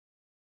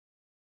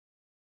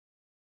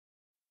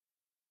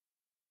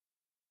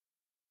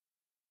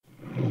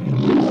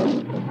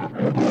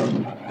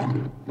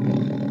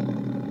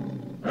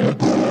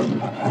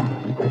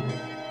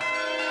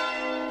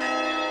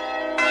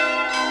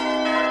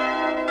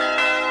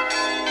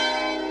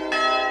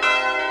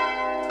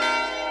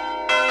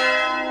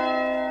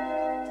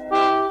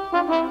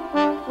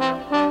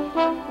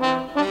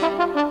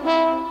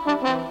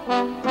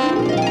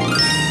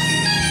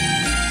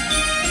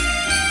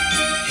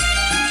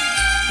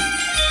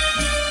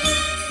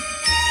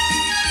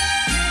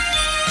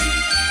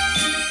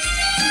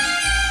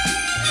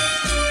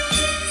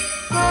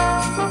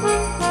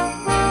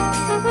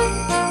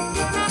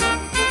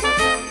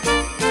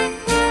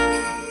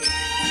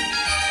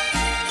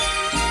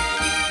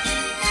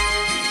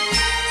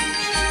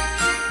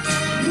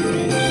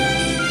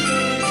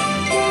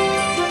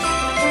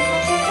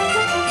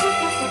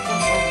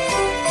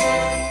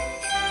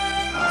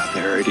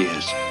There it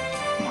is,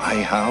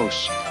 my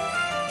house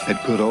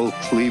at good old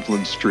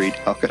Cleveland Street.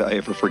 How could I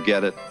ever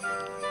forget it?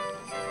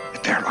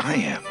 But there I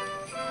am,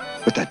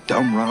 with that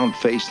dumb round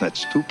face and that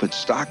stupid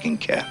stocking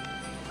cap.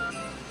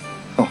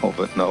 Oh,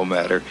 but no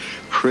matter.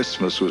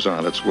 Christmas was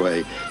on its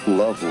way.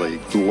 Lovely,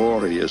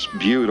 glorious,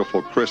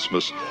 beautiful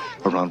Christmas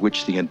around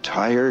which the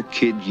entire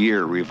kid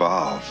year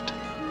revolved.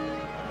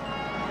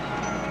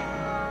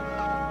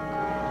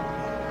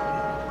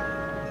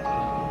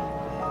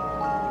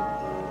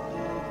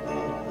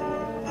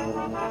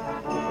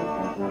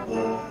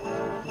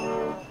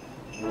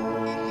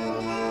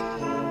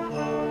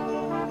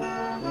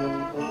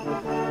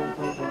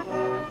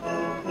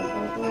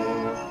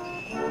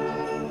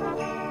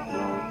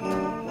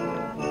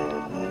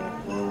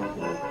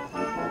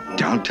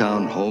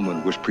 Downtown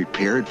Holman was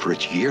prepared for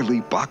its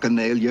yearly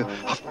bacchanalia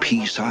of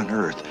peace on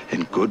earth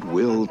and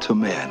goodwill to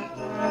men.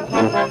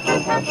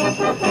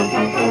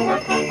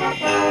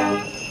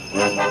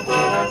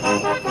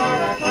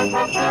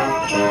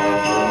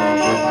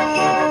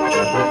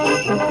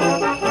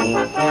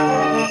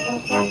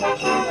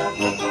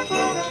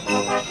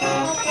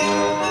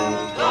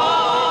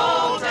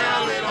 Go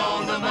tell it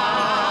on the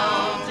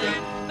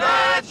mountain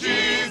that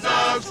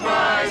Jesus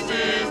Christ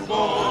is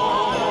born.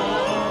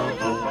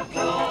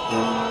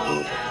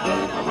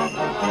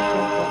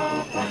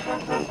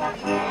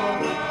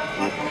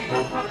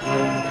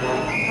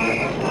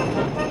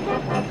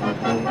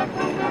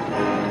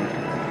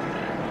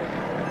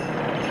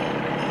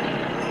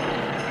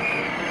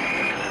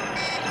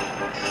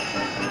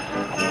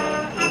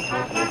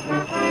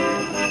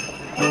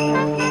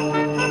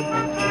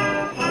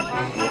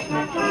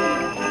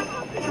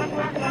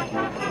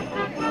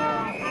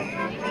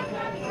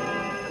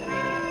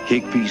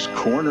 Higby's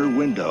corner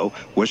window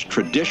was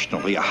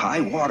traditionally a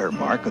high water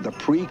mark of the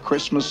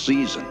pre-Christmas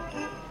season.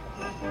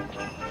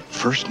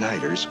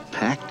 First-nighters,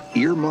 packed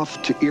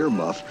earmuff to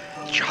earmuff,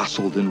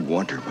 jostled in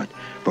wonderment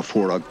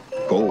before a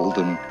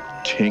golden,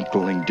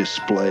 tinkling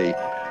display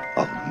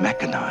of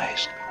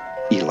mechanized,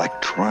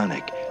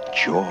 electronic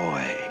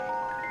joy.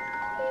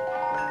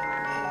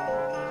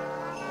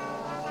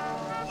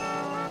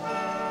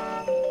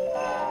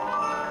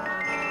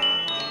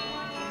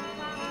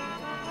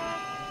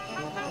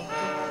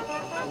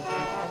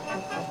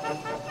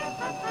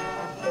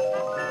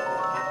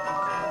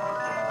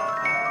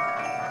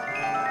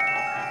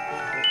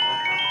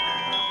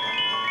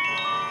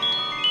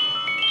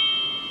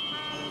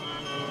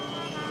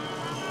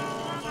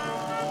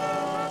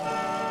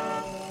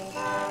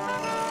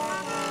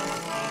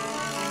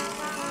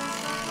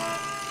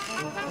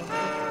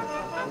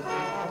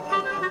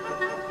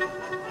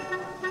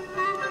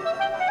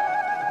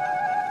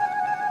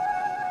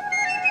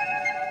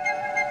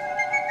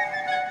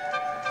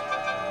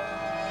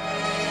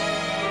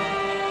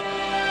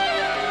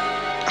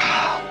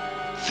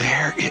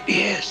 There it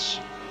is,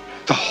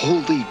 the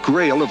holy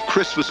grail of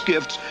Christmas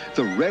gifts,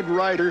 the Red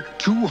Ryder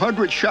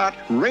 200-shot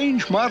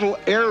range model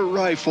air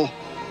rifle.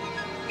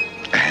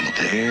 And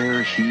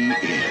there he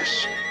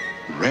is,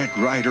 Red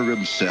Ryder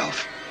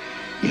himself.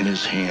 In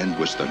his hand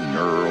was the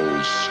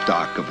knurled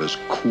stock of as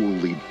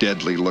coolly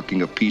deadly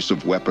looking a piece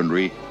of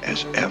weaponry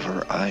as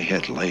ever I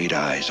had laid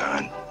eyes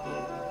on.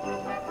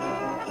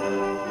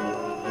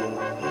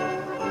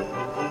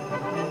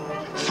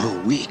 For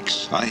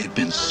weeks, I had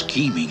been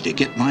scheming to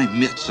get my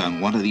mitts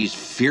on one of these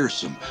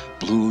fearsome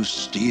blue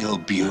steel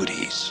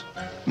beauties.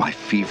 My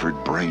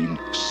fevered brain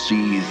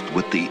seethed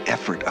with the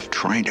effort of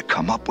trying to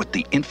come up with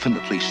the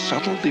infinitely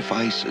subtle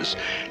devices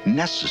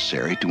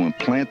necessary to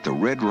implant the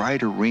Red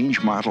Ryder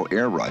range model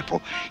air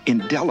rifle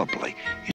indelibly